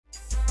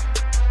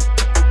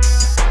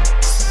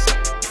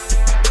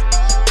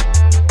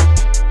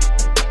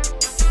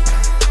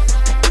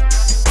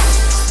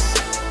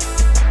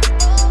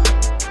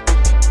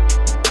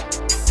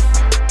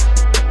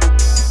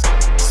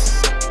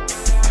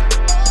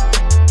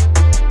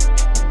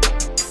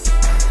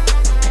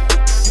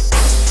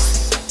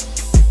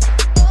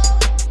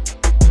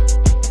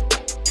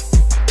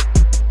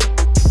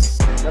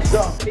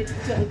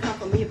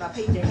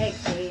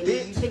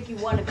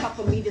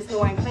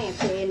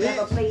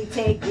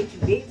tag with you,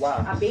 bitch.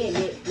 Wow. I been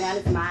it, now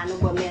it's mine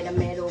over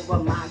met over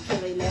mine.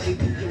 Killing every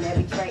beat and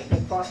every track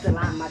that crossed the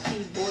line. My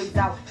T-boys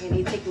out and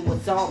they taking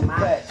what's all mine.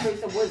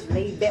 First I was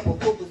laid back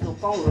with focus no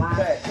phone line.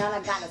 Now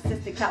I got a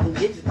sister counting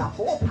digits by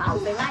 4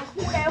 pounds. They like,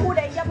 who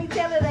that Yummie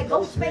Taylor that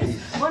go space?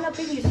 Run up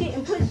in your shit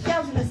and put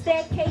shells in the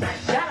staircase.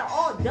 Got her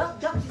all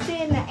ducked up, she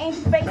said in the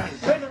angel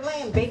face. Where the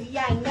land, baby,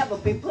 I ain't never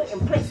been put in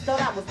place.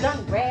 Thought I was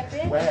done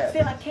rapping.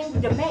 Still I came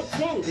with the Mac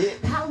 10.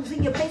 Pounds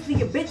in your face to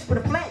your bitch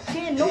with a flat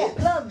chin. No, I'm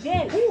plugged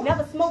in.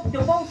 Never smoked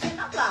the motion.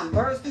 I'm flying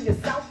birds through the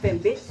south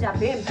and bitch, I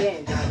been.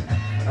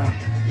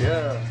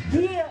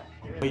 Yeah.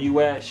 Where you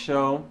at,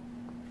 show?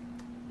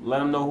 Let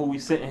them know who we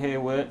sitting here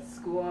with.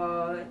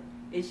 Squad,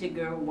 it's your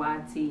girl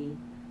YT,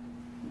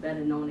 better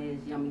known as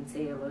Yummie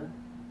Taylor.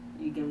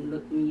 You can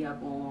look me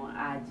up on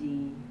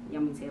IG,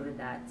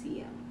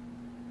 yummytaylor.tm.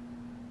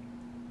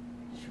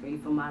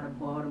 Straight from out of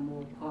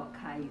Baltimore, Park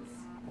Heights,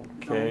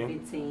 Okay. Zone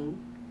 15.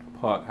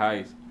 Park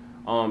Heights.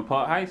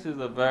 Park Heights is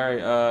a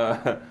very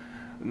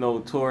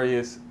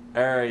notorious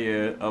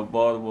area of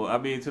Baltimore. I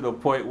mean, to the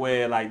point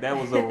where like that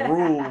was a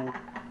rule.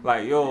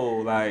 Like, yo,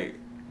 like,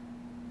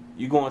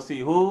 you gonna see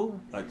who?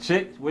 A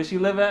chick? Where she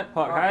live at?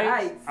 Park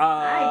Heights?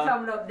 I ain't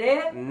coming up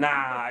there.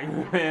 Nah,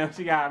 man,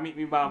 she gotta meet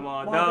me by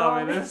my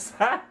dog in this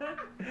side.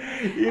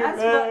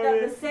 That's fucked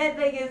up. The sad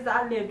thing is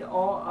I lived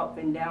all up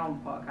and down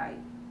Park Heights.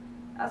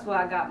 That's where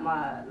I got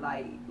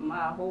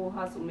my whole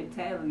hustle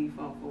mentality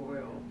from, for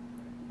real.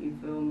 You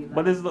feel me?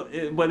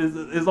 Like, but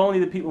it's only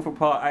the people from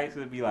Park Heights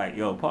that be like,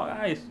 yo, Park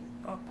Heights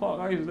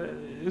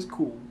is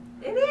cool.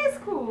 It is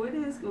cool. It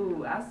is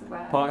cool. I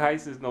survived. Park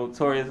Heights is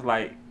notorious,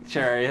 like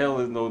Cherry Hill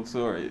is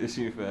notorious.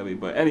 You feel me?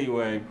 But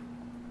anyway,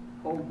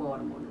 whole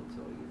Baltimore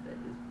notorious at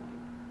this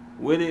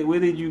point. where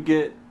did you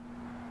get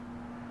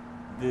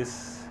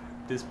this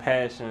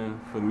passion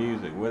for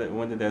music?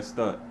 When did that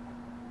start?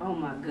 Oh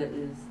my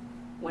goodness.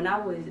 When I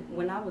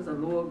was a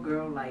little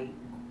girl, like,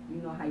 you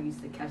know how you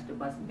used to catch the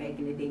bus back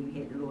in the day, we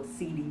had the little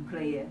CD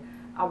player.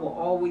 I would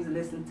always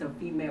listen to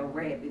female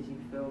rappers, you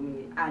feel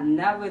me? I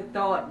never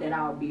thought that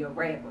I would be a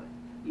rapper.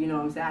 You know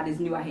what I'm saying? I just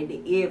knew I had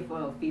the ear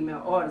for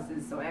female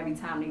artists, so every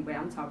time they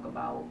rap, I'm talking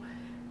about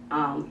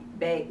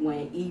back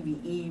when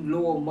EVE,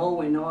 Lil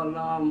Mo, and all of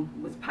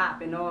them was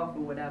popping off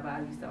or whatever,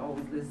 I used to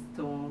always listen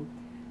to them.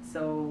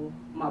 So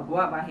my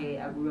brother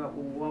I grew up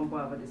with one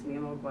brother, that's me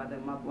and my brother.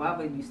 My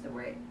brother used to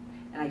rap,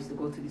 and I used to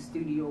go to the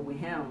studio with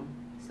him.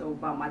 So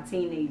about my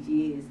teenage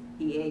years,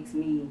 he asked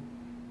me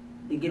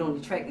to get on the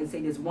track and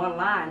say this one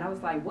line. I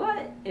was like,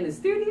 what? In the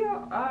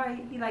studio? All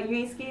right. He like, you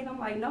ain't scared? I'm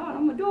like, no,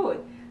 I'm going to do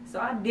it. So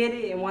I did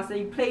it, and once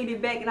they played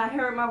it back and I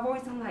heard my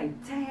voice, I'm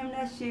like, damn,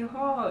 that shit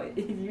hard.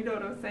 You know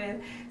what I'm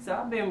saying? So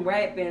I've been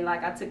rapping,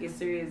 like I took it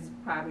serious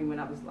probably when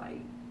I was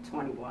like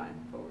 21,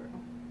 for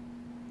real.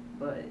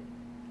 But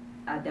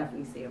I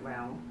definitely say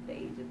around the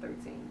age of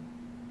 13.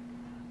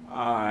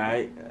 All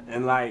right.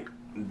 And like,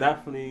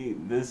 definitely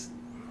this,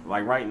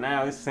 like right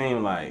now, it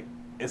seems like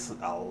it's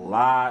a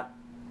lot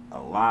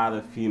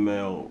of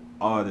female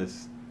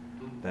artists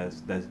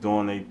that's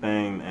doing their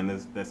thing, and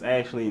that's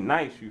actually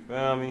nice. You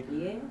feel me?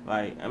 Yeah.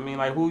 Like, I mean,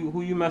 like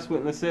who you mess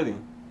with in the city?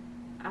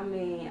 I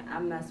mean, I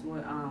mess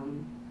with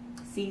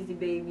CZ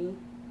Baby.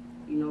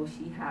 You know,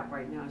 she hot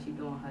right now. She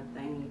doing her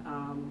thing.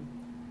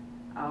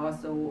 I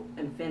also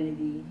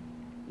Infinity.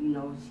 You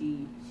know,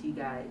 she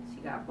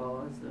got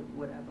balls or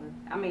whatever.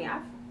 I mean,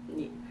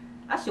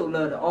 I show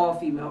love to all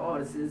female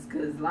artists,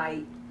 cause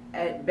like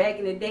back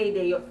in the day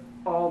they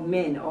all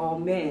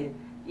men.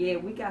 Yeah,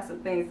 we got some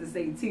things to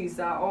say too,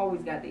 so I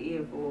always got the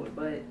ear for it.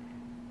 But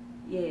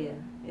yeah,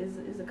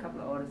 it's a couple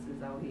of artists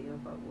out here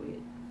I fuck with.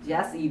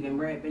 Jess even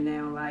rapping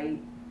now, like,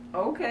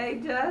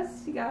 okay,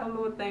 Jess, she got a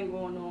little thing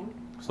going on.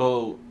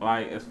 So,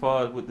 like, as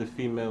far as with the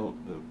female,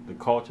 the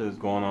culture that's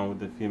going on with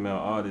the female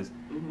artists,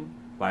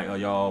 like, are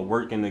y'all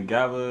working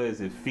together?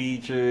 Is it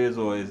features,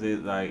 or is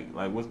it like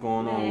what's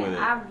going on with it?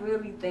 I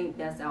really think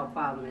that's our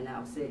problem in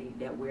our city,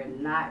 that we're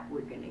not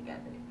working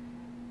together.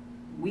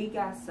 We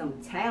got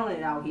some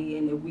talent out here,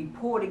 and if we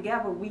pull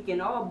together, we can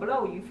all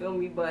blow, you feel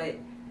me? But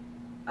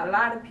a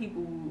lot of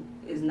people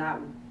is not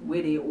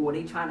with it, or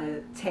they trying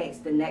to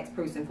text the next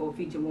person for a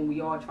feature when we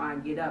all try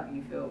and get up,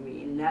 you feel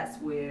me? And that's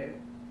where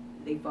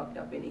they fucked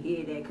up in the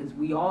head at, because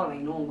we all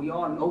ain't on, we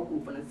all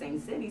local from the same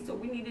city, so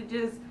we need to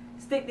just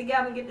stick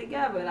together and get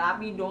together. And I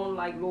be doing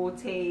like little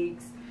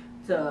takes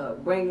to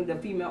bring the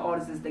female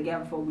artists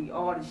together for we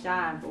all to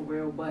shine for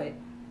real, but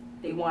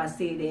they want to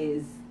say it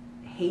as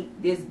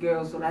hate this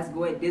girl, so let's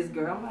go at this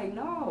girl. I'm like,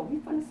 no, we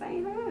from the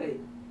same hood.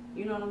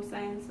 You know what I'm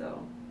saying?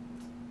 So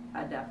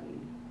I definitely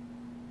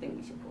think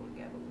we should pull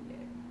together with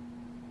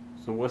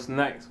that. So what's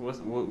next?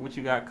 What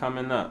you got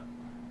coming up?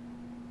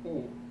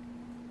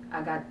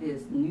 I got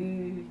this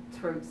new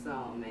twerk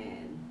song,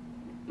 man.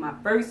 My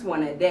first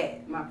one at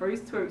that. My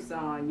first twerk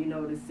song, you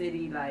know, the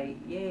city like,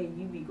 yeah,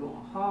 you be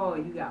going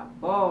hard, you got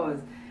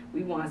balls.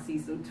 We want to see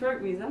some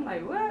twerk music. I'm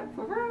like, what?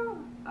 For real?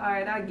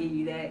 Alright, I'll give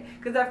you that.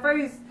 Because at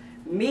first,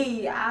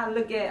 I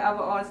look at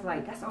other artists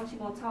like, that's all she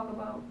gonna talk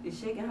about is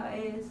shaking her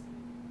ass.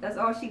 That's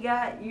all she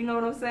got. You know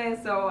what I'm saying?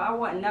 So I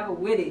wasn't never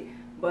with it.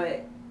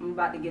 But I'm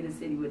about to get a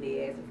city what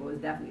they asking for.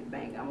 It's definitely a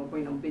bang. I'm gonna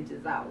bring them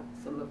bitches out.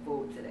 So look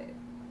forward to that.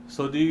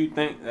 So do you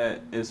think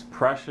that it's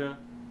pressure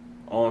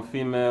on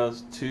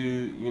females to,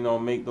 you know,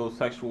 make those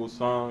sexual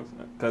songs?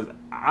 Because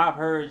I've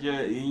heard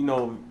your, you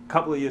know, a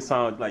couple of your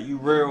songs, like you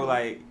real,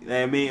 like,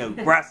 I mean,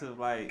 aggressive,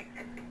 like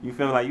you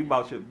feel like you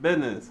about your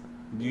business.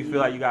 Do you feel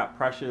like you got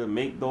pressure to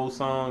make those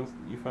songs?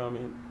 You feel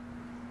me?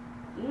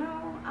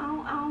 No, I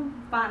don't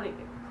find it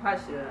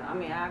pressure. I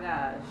mean, I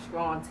got a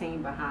strong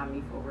team behind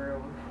me for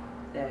real.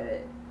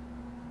 That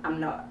I'm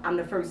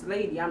the first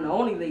lady. I'm the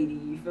only lady.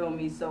 You feel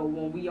me? So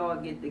when we all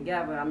get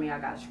together, I mean, I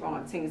got a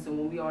strong team. So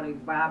when we all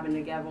vibing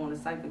together on the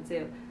cypher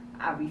tip,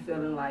 I be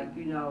feeling like,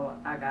 you know,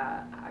 I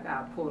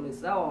gotta pull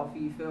this off.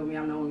 You feel me?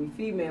 I'm the only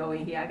female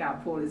in here. I gotta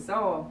pull this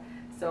off.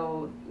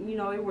 So you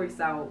know, it works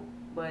out,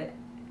 but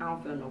I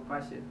don't feel no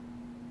pressure.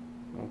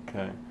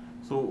 Okay.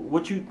 So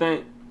what you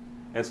think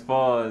as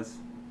far as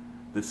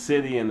the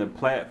city and the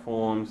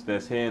platforms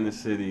that's here in the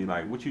city,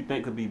 like what you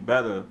think could be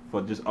better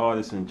for just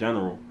artists in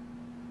general?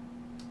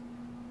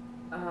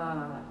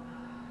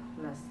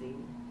 Let's see.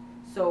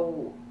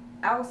 So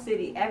our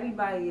city,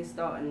 everybody is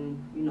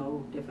starting, you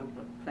know, different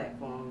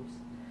platforms.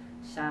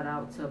 Shout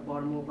out to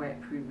Baltimore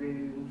Rap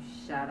Preview.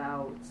 Shout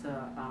out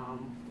to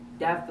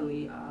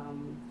definitely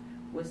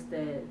what's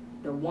that?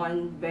 The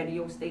one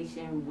radio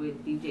station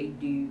with DJ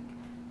Duke.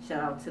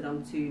 Shout out to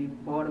them too.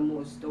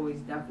 Baltimore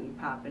Stories definitely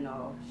popping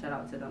off. Shout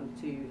out to them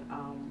too.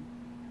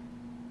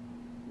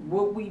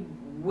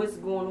 What's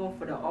going on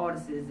for the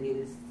artists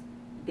is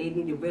they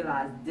need to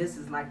realize this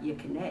is like your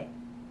connect.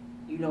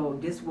 You know,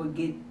 this will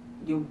get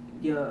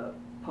your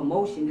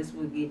promotion. This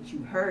will get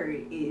you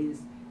heard.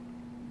 Is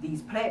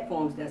these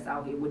platforms that's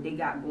out here, what they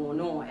got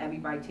going on.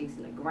 Everybody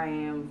chasing the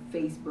gram,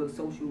 Facebook,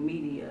 social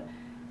media,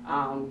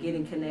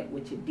 getting connect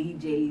with your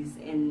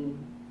DJs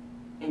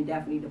and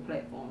definitely the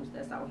platforms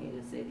that's out here in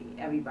the city.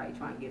 Everybody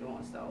trying to get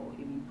on, so if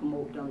you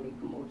promote them, they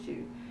promote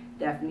you.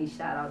 Definitely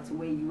shout out to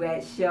Where You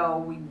At show.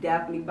 We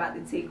definitely about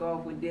to take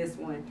off with this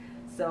one.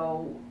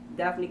 So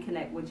definitely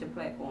connect with your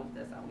platforms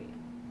that's out here.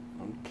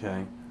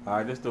 Okay. All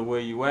right, this the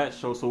Where You At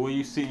show. So where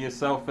you see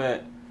yourself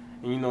at,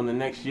 you know, in the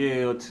next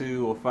year or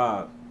 2 or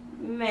 5?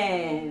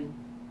 Man,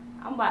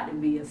 I'm about to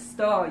be a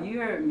star. You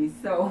heard me.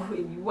 So if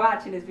you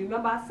watching this,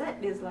 remember I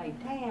said this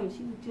like, damn,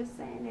 she was just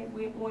saying that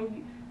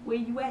Where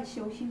You At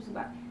show, she was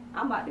about,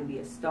 I'm about to be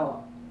a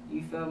star.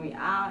 You feel me?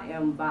 I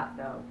am about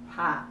to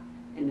pop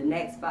in the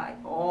next spot,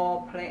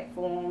 all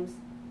platforms,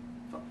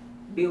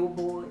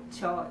 Billboard,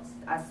 charts.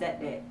 I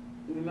said that.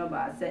 Remember,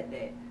 I said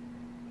that.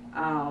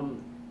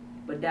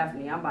 But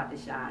definitely, I'm about to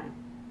shine.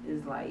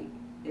 It's like,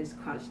 it's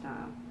crunch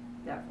time.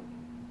 Definitely.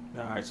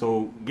 All right,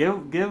 so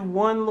give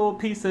one little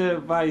piece of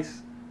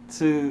advice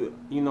to,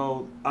 you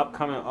know,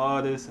 upcoming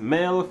artists,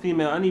 male or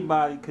female,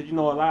 anybody, because, you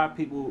know, a lot of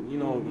people, you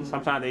know,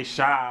 sometimes they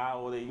shy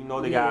or they, you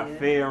know, they got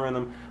fear in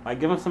them. Like,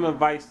 give them some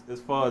advice as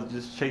far as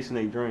just chasing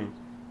their dreams.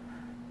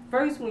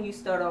 First, when you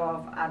start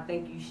off, I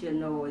think you should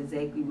know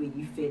exactly where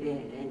you fit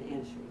in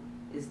industry.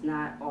 It's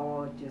not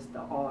all just the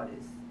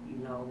artists. You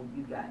know,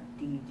 you got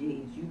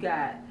DJs, you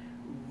got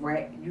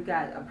rap, you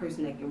got a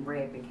person that can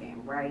rap and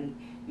can write.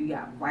 You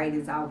got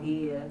writers out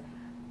here.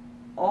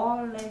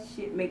 All that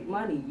shit make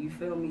money, you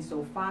feel me?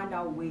 So find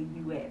out where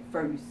you at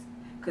first.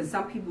 Because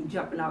some people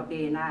jumping out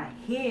there and I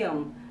hear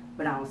them,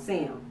 but I don't see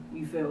them.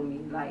 You feel me?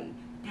 Like,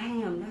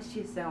 damn, that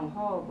shit sound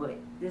hard, but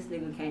this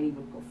nigga can't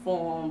even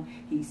perform.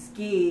 He's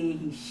scared,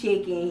 he's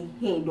shaking,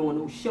 he ain't doing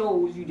no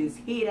shows. You just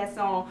hear that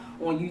song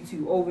on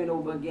YouTube over and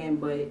over again,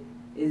 but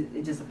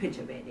it's just a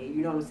picture back there.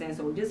 You know what I'm saying?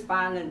 So just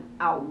finding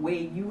out where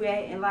you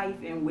at in life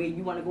and where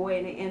you want to go at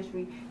in the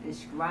industry and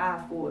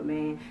strive for it,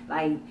 man.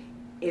 Like,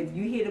 if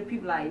you hear the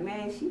people like,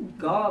 man, she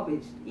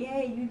garbage.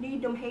 Yeah, you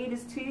need them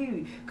haters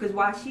too. Because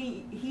while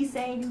he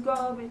saying you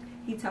garbage,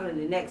 he telling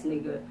the next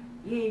nigga,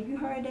 yeah, you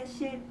heard that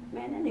shit?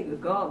 Man, that nigga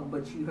garbage,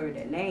 but you heard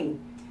that name.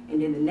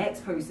 And then the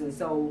next person.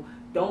 So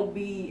don't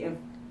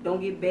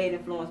get bad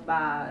influenced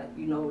by,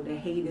 you know, the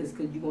haters,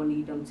 because you're going to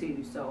need them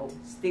too. So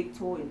stick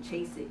to it and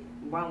chase it.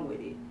 Run with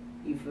it.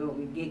 You feel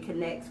me? Get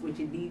connects with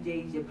your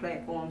DJs, your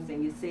platforms,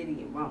 and your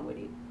city, and run with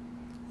it.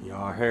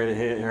 Y'all heard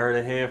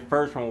it here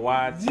first from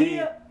YT.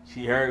 Yeah.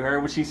 She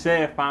heard what she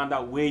said. Find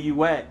out where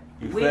you at.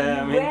 You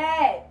feel me? Where you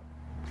at?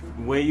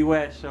 Where You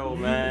At show,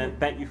 man.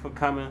 Thank you for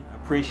coming.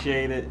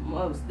 Appreciate it.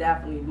 Most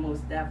definitely,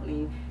 most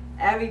definitely.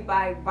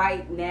 Everybody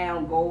right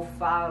now, go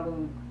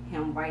follow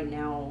him right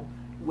now.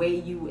 Where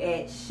You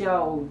At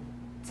show.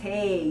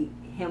 Tag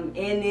him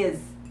in this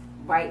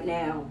right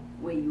now.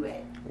 Where you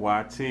at?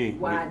 YT.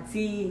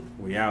 YT.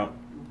 We out.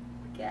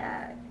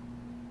 God.